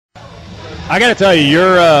I got to tell you,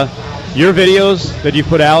 your videos that you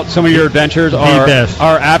put out, some of your adventures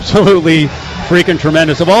are absolutely freaking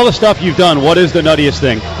tremendous. Of all the stuff you've done, what is the nuttiest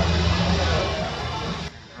thing?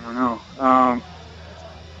 I don't know.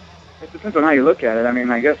 It depends on how you look at it. I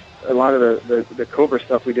mean, I guess a lot of the Cobra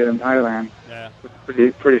stuff we did in Thailand was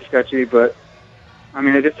pretty sketchy, but I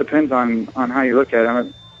mean, it just depends on how you look at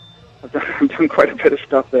it. I've done quite a bit of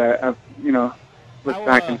stuff that I've looked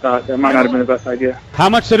back and thought that might not have been the best idea. How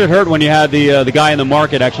much did it hurt when you had the guy in the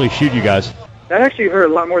market actually shoot you guys? That actually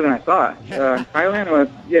hurt a lot more than I thought. Thailand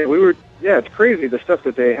it's crazy the stuff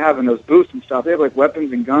that they have in those booths and stuff. They have like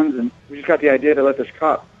weapons and guns, and we just got the idea to let this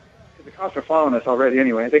cop, because the cops are following us already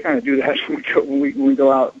anyway. They kind of do that when we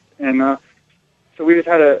go out, and so we just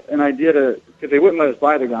had an idea because they wouldn't let us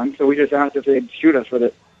buy the gun, so we just asked if they'd shoot us with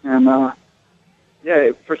it, and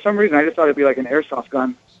for some reason I just thought it'd be like an airsoft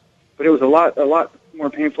gun, but it was a lot more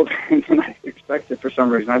painful than I expected for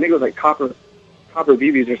some reason. I think it was like copper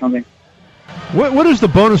BBs or something. What is the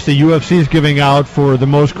bonus the UFC is giving out for the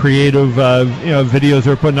most creative videos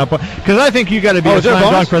they're putting up? Because I think you got to be a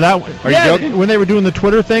slam dunk for that one. Are you joking? When they were doing the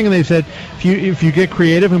Twitter thing and they said if you get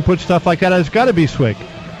creative and put stuff like that, it's got to be Swick.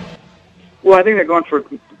 Well, I think they're going for a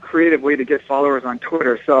creative way to get followers on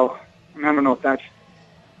Twitter. So I don't know if that's.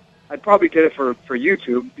 I'd probably get it for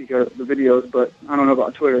YouTube because of the videos, but I don't know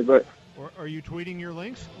about Twitter. But are you tweeting your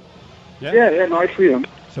links? Yeah, no, I tweet them.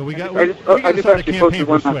 So I just actually posted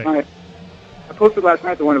one last night. I posted last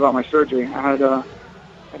night the one about my surgery. I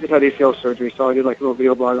just had ACL surgery, so I did like a little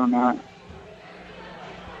video blog on that.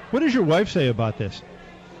 What does your wife say about this?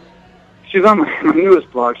 She's on my newest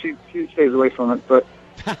blog. She stays away from it, but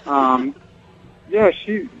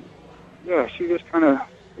she just kind of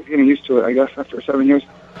is getting used to it, I guess, after 7 years.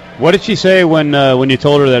 What did she say when you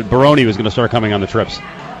told her that Baroni was going to start coming on the trips?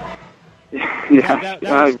 Yeah,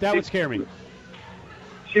 that would scare me.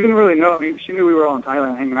 She didn't really know. I mean, she knew we were all in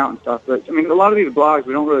Thailand hanging out and stuff. But I mean, a lot of these blogs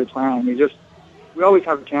we don't really plan. We always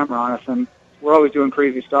have a camera on us, and we're always doing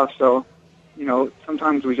crazy stuff. So,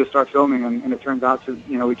 sometimes we just start filming, and it turns out to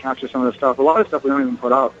we capture some of the stuff. A lot of stuff we don't even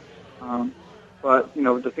put up. But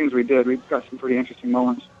the things we did, we've got some pretty interesting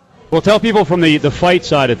moments. Well, tell people from the fight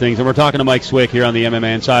side of things, and we're talking to Mike Swick here on the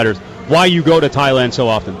MMA Insiders, why you go to Thailand so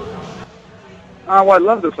often. Well, I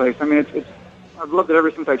love the place. I mean, I've loved it ever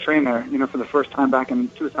since I trained there, for the first time back in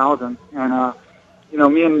 2000. And,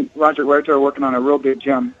 me and Roger Huerta are working on a real big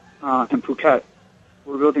gym in Phuket.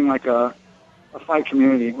 We're building like a fight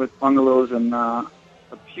community with bungalows and a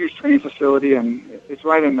huge training facility. And it's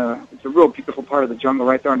right it's a real beautiful part of the jungle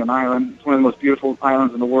right there on an island. It's one of the most beautiful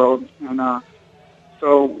islands in the world. And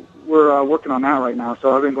so we're working on that right now.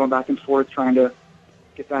 So I've been going back and forth trying to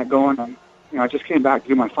get that going. And, I just came back to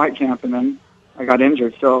do my fight camp, and then I got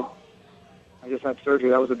injured. So I just had surgery.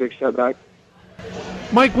 That was a big setback.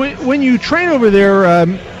 Mike, when you train over there,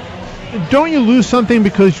 don't you lose something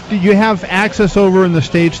because you have access over in the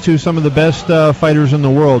States to some of the best fighters in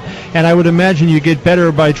the world? And I would imagine you get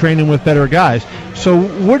better by training with better guys. So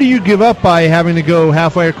what do you give up by having to go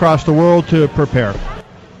halfway across the world to prepare?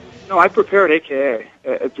 No, I prepare at AKA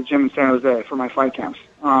at the gym in San Jose for my fight camps.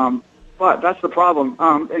 But that's the problem.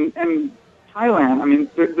 In Thailand, I mean,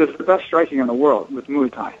 there's the best striking in the world with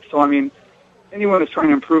Muay Thai. So, I mean, anyone that's trying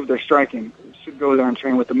to improve their striking should go there and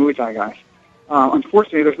train with the Muay Thai guys.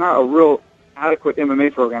 Unfortunately, there's not a real adequate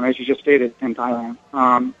MMA program, as you just stated, in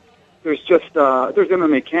Thailand. There's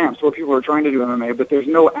MMA camps where people are trying to do MMA, but there's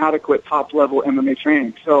no adequate top-level MMA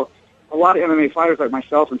training. So a lot of MMA fighters like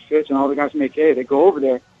myself and Fitch and all the guys from AKA, they go over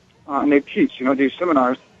there and they teach, do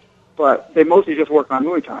seminars, but they mostly just work on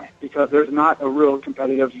Muay Thai because there's not a real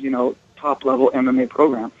competitive, top-level MMA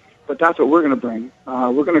program. But that's what we're going to bring.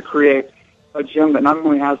 We're going to create a gym that not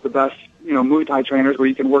only has the best, Muay Thai trainers where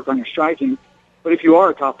you can work on your striking, but if you are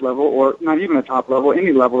a top level or not even a top level,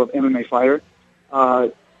 any level of MMA fighter,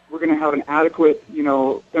 we're going to have an adequate,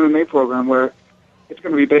 MMA program where it's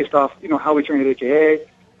going to be based off, how we train at AKA,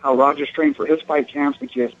 how Roger's trained for his fight camps and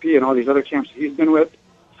GSP and all these other camps that he's been with.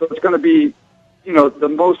 So it's going to be, the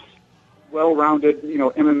most well-rounded,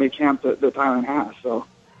 MMA camp that Thailand has. So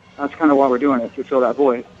that's kind of why we're doing it, to fill that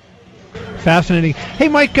void. Fascinating. Hey,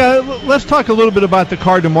 Mike, let's talk a little bit about the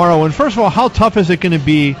card tomorrow. And first of all, how tough is it going to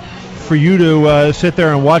be for you to sit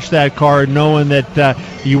there and watch that card, knowing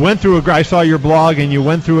that you went through I saw your blog and you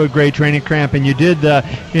went through a great training camp, and you did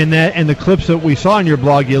in the clips that we saw on your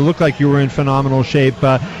blog, you looked like you were in phenomenal shape.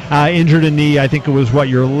 Injured a knee, I think it was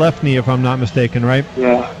your left knee, if I'm not mistaken, right?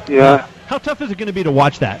 Yeah. How tough is it going to be to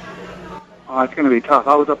watch that? Oh, it's going to be tough.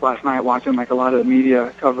 I was up last night watching a lot of the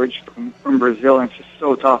media coverage from Brazil, and it's just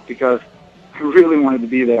so tough because I really wanted to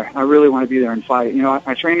be there. I really want to be there and fight.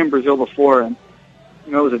 I trained in Brazil before, and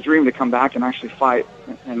it was a dream to come back and actually fight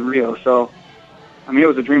in Rio. So, I mean, it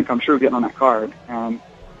was a dream come true getting on that card. And,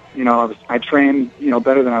 I trained,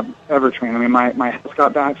 better than I've ever trained. I mean, my health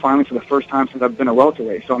got back finally for the first time since I've been a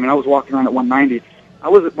welterweight. So, I mean, I was walking around at 190.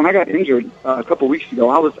 When I got injured a couple weeks ago,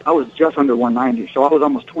 I was just under 190. So I was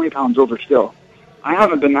almost 20 pounds over still. I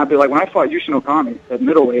haven't been that big. Like, when I fought Yushin Okami at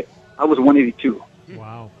middleweight, I was 182.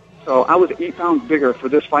 Wow. So I was 8 pounds bigger for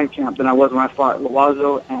this fight camp than I was when I fought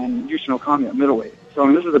Loazo and Yushin Okami at middleweight. So, I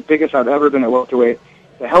mean, this is the biggest I've ever been at welterweight,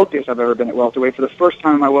 the healthiest I've ever been at welterweight. For the first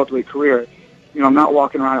time in my welterweight career, I'm not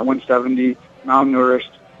walking around at 170,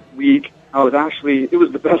 malnourished, weak. It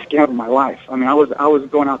was the best camp of my life. I mean, I was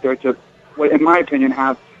going out there to, what in my opinion,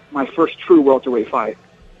 have my first true welterweight fight.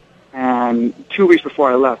 And 2 weeks before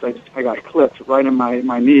I left, I got clipped right in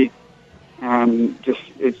my knee, and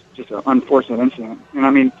it's just an unfortunate incident. And I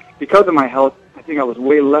mean, because of my health, I think I was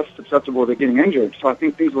way less susceptible to getting injured. So I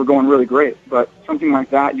think things were going really great. But something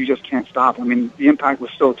like that, you just can't stop. I mean, the impact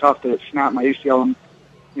was so tough that it snapped my ACL,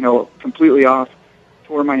 completely off,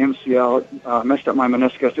 tore my MCL, messed up my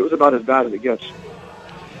meniscus. It was about as bad as it gets.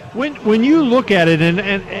 When you look at it,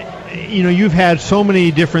 and you've had so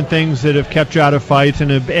many different things that have kept you out of fights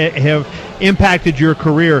and have impacted your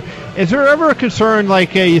career, is there ever a concern,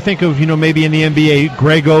 like you think of, maybe in the NBA,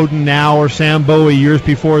 Greg Oden now or Sam Bowie years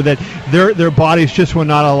before, that their bodies just would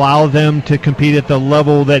not allow them to compete at the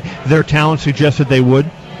level that their talent suggested they would?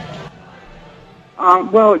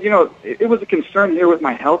 Well, it was a concern here with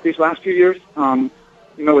my health these last few years,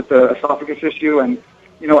 with the esophagus issue, and,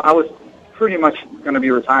 I was pretty much going to be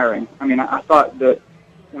retiring. I mean, I thought that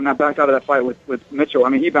when I backed out of that fight with Mitchell, I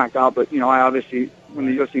mean, he backed out, but, I obviously, when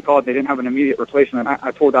the UFC called, they didn't have an immediate replacement.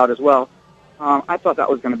 I pulled out as well. I thought that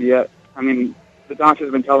was going to be it. I mean, the doctors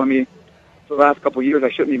have been telling me for the last couple of years I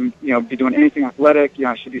shouldn't even, be doing anything athletic.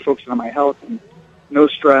 I should be focusing on my health and no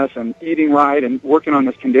stress and eating right and working on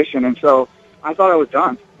this condition. And so I thought I was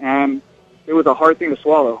done. And it was a hard thing to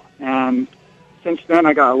swallow. And since then,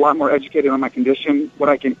 I got a lot more educated on my condition, what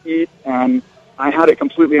I can eat, and I had it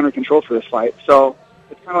completely under control for this fight. So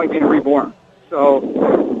it's kind of like being reborn. So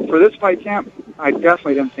for this fight camp, I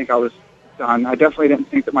definitely didn't think I was done. I definitely didn't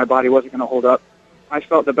think that my body wasn't going to hold up. I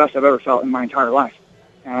felt the best I've ever felt in my entire life.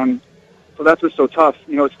 And so that's what's so tough.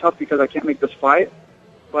 It's tough because I can't make this fight,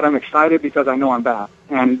 but I'm excited because I know I'm back.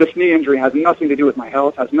 And this knee injury has nothing to do with my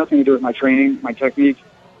health, has nothing to do with my training, my technique.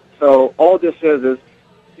 So all this is a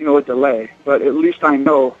delay, but at least I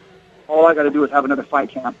know all I got to do is have another fight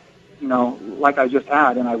camp, like I just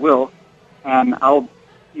had, and I will, and I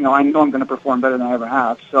know I'm going to perform better than I ever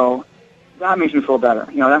have. So that makes me feel better.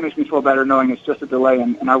 That makes me feel better knowing it's just a delay,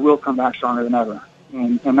 and I will come back stronger than ever,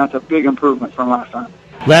 and that's a big improvement from last time.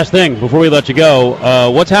 Last thing before we let you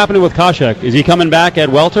go, what's happening with Koscheck? Is he coming back at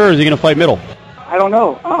welter, or is he going to fight middle? I don't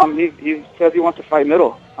know. He says he wants to fight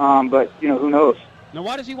middle, but who knows? Now,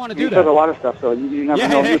 why does he want to do that? He says a lot of stuff, so you never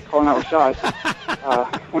know. He was calling out shots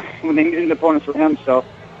when they needed an opponent for him. So,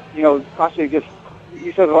 Koscheck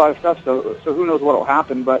he says a lot of stuff, so who knows what will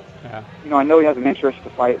happen. But, I know he has an interest to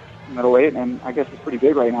fight middleweight, and I guess he's pretty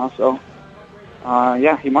big right now. So,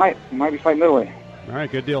 he might be fighting middleweight. All right,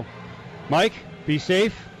 good deal. Mike, be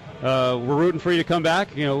safe. We're rooting for you to come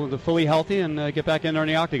back, fully healthy and get back in there in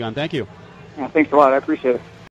the octagon. Thank you. Yeah, thanks a lot. I appreciate it.